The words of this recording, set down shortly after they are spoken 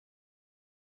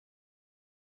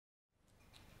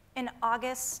In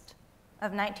August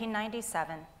of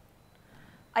 1997,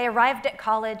 I arrived at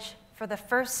college for the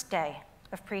first day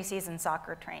of preseason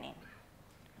soccer training.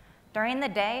 During the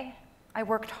day, I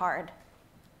worked hard,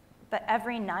 but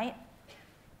every night,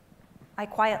 I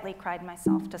quietly cried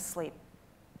myself to sleep,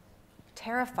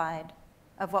 terrified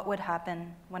of what would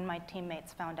happen when my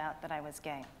teammates found out that I was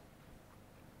gay.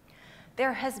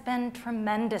 There has been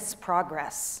tremendous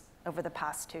progress over the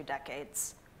past 2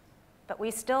 decades, but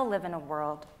we still live in a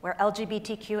world where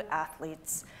LGBTQ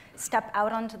athletes step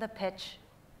out onto the pitch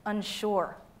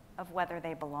unsure of whether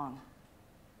they belong.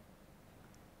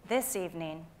 This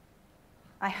evening,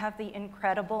 I have the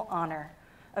incredible honor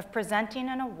of presenting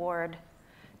an award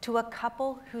to a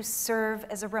couple who serve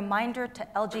as a reminder to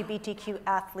LGBTQ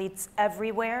athletes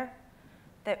everywhere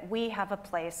that we have a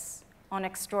place on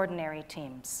extraordinary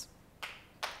teams.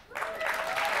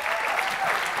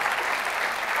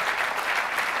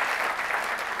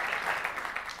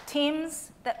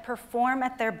 Teams that perform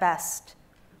at their best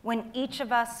when each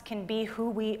of us can be who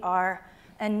we are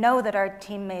and know that our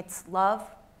teammates love,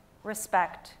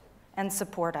 respect, and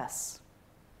support us.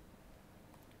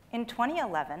 In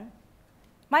 2011,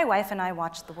 my wife and I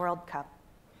watched the World Cup,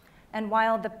 and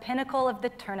while the pinnacle of the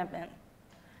tournament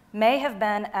may have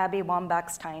been Abby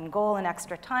Wambach's tying goal in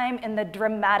extra time in the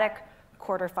dramatic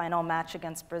quarterfinal match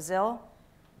against Brazil,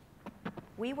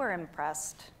 we were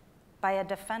impressed by a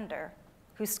defender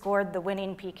who scored the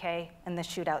winning PK in the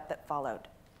shootout that followed.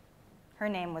 Her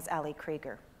name was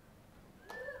Krieger.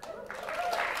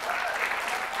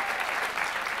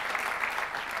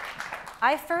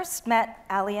 I first met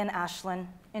and Ashlyn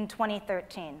in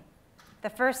 2013, the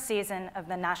first season of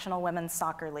the National Women's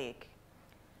Soccer League.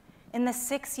 In the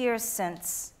 6 years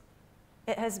since,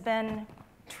 it has been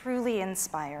truly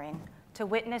inspiring to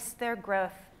witness their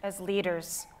growth as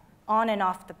leaders on and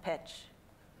off the pitch,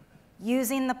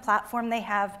 using the platform they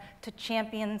have to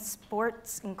champion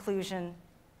sports inclusion.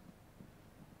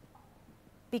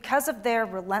 Because of their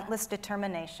relentless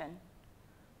determination,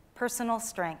 personal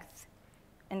strength,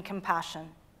 and compassion.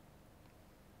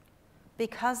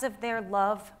 Because of their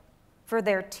love for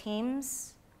their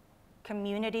teams,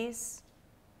 communities,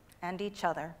 and each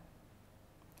other.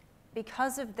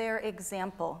 Because of their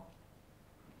example,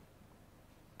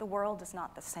 the world is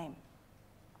not the same.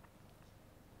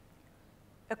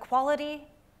 Equality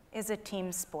is a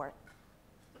team sport,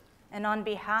 and on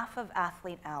behalf of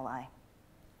Athlete Ally,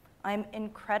 I'm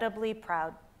incredibly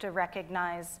proud to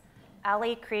recognize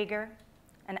Krieger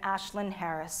and Ashlyn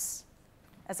Harris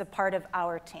as a part of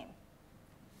our team.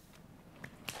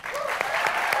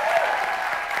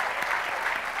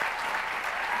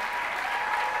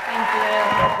 Thank you.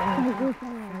 Thank you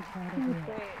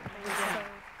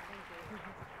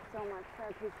so much. I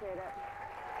appreciate it.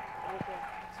 Thank you.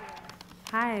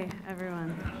 Hi,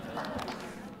 everyone.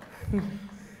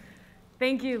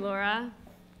 Thank you, Laura.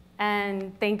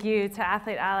 And thank you to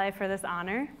Athlete Ally for this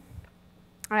honor.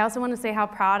 I also want to say how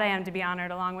proud I am to be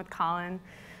honored along with Colin,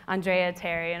 Andrea,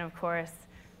 Terry, and of course,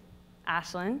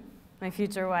 Ashlyn, my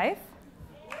future wife.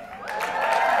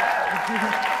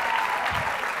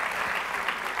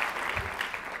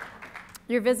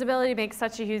 Your visibility makes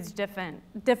such a huge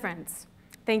difference.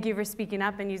 Thank you for speaking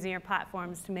up and using your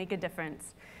platforms to make a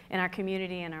difference in our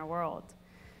community and our world.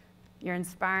 You're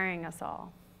inspiring us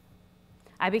all.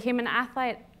 I became an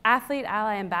Athlete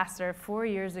Ally ambassador 4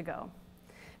 years ago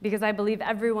because I believe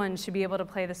everyone should be able to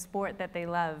play the sport that they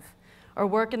love or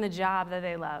work in the job that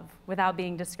they love without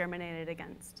being discriminated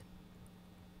against.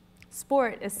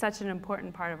 Sport is such an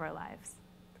important part of our lives.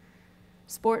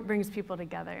 Sport brings people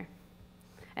together.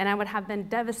 And I would have been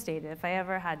devastated if I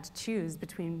ever had to choose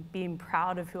between being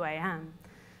proud of who I am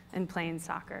and playing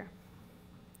soccer.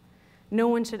 No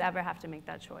one should ever have to make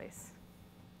that choice.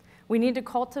 We need to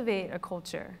cultivate a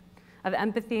culture of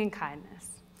empathy and kindness.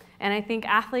 And I think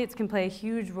athletes can play a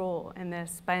huge role in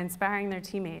this by inspiring their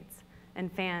teammates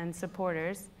and fans,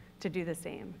 supporters, to do the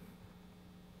same.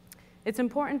 It's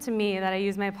important to me that I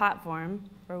use my platform,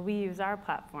 or we use our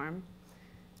platform,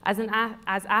 as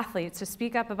athletes to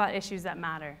speak up about issues that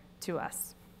matter to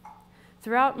us.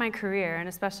 Throughout my career, and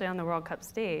especially on the World Cup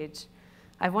stage,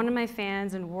 I've wanted my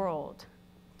fans and world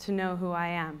to know who I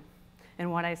am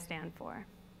and what I stand for.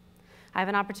 I have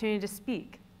an opportunity to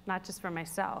speak, not just for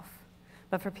myself,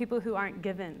 but for people who aren't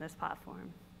given this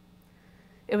platform.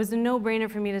 It was a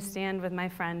no-brainer for me to stand with my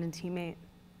friend and teammate,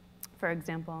 for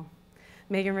example,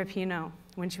 Megan Rapinoe,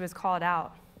 when she was called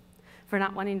out for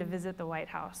not wanting to visit the White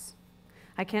House.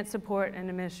 I can't support an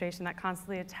administration that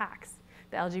constantly attacks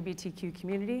the LGBTQ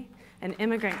community and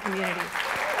immigrant communities.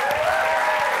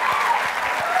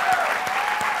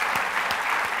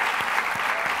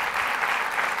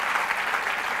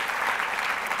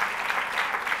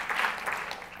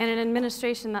 and an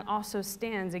administration that also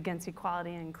stands against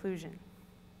equality and inclusion.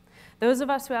 Those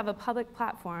of us who have a public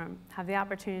platform have the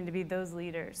opportunity to be those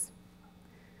leaders.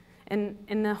 And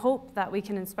in the hope that we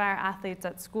can inspire athletes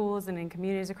at schools and in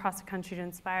communities across the country to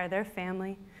inspire their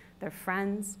family, their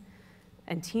friends,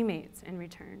 and teammates in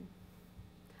return.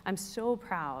 I'm so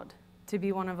proud to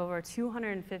be one of over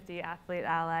 250 Athlete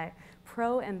Ally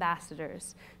Pro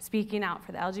ambassadors speaking out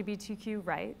for the LGBTQ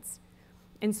rights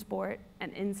in sport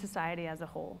and in society as a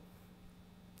whole.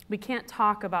 We can't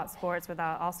talk about sports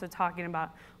without also talking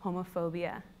about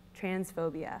homophobia,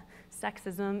 transphobia,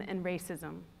 sexism, and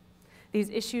racism. These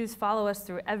issues follow us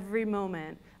through every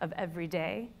moment of every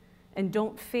day and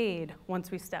don't fade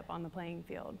once we step on the playing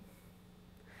field.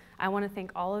 I want to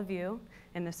thank all of you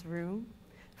in this room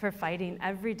for fighting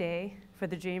every day for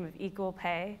the dream of equal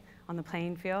pay on the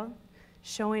playing field,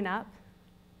 showing up,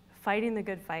 fighting the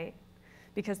good fight,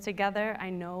 because together I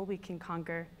know we can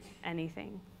conquer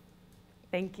anything.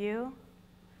 Thank you.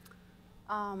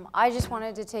 I just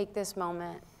wanted to take this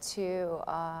moment to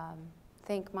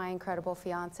thank my incredible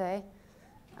fiance.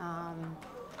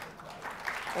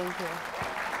 Thank you.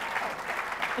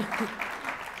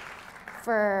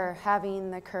 For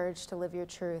having the courage to live your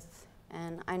truth.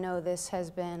 And I know this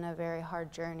has been a very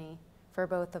hard journey for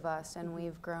both of us, and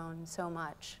we've grown so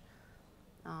much.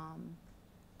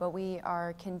 But we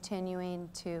are continuing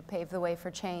to pave the way for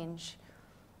change.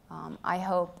 I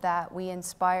hope that we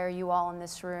inspire you all in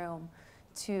this room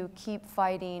to keep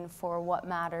fighting for what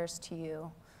matters to you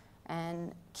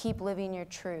and keep living your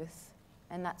truth.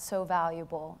 And that's so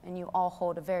valuable, and you all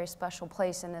hold a very special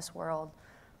place in this world.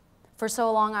 For so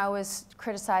long, I was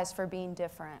criticized for being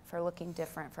different, for looking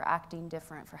different, for acting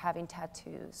different, for having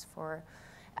tattoos, for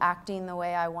acting the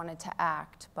way I wanted to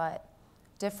act. But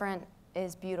different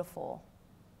is beautiful.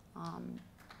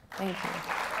 Thank you.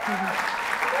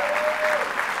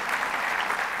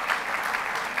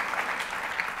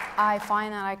 I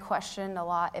find that I questioned a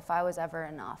lot if I was ever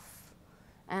enough.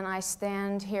 And I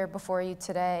stand here before you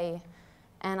today,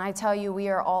 and I tell you we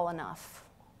are all enough.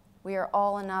 We are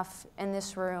all enough in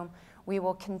this room. We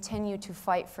will continue to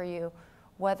fight for you,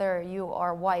 whether you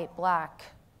are white, black,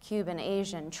 Cuban,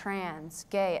 Asian, trans,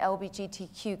 gay,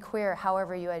 LGBTQ, queer,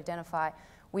 however you identify.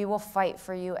 We will fight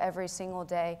for you every single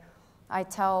day. I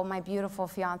tell my beautiful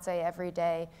fiance every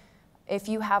day, if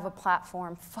you have a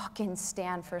platform, fucking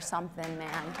stand for something,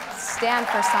 man. Stand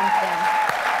for something.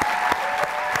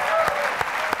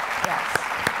 Yes.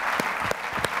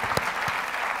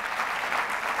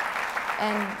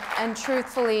 And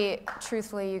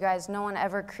truthfully, you guys, no one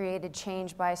ever created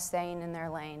change by staying in their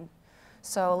lane.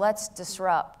 So let's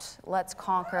disrupt, let's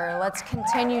conquer, let's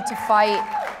continue to fight,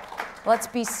 let's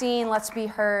be seen, let's be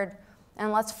heard,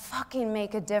 and let's fucking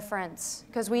make a difference,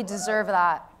 because we deserve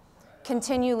that.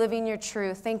 Continue living your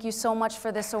truth. Thank you so much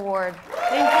for this award.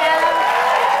 Thank you.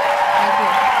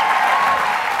 Thank you.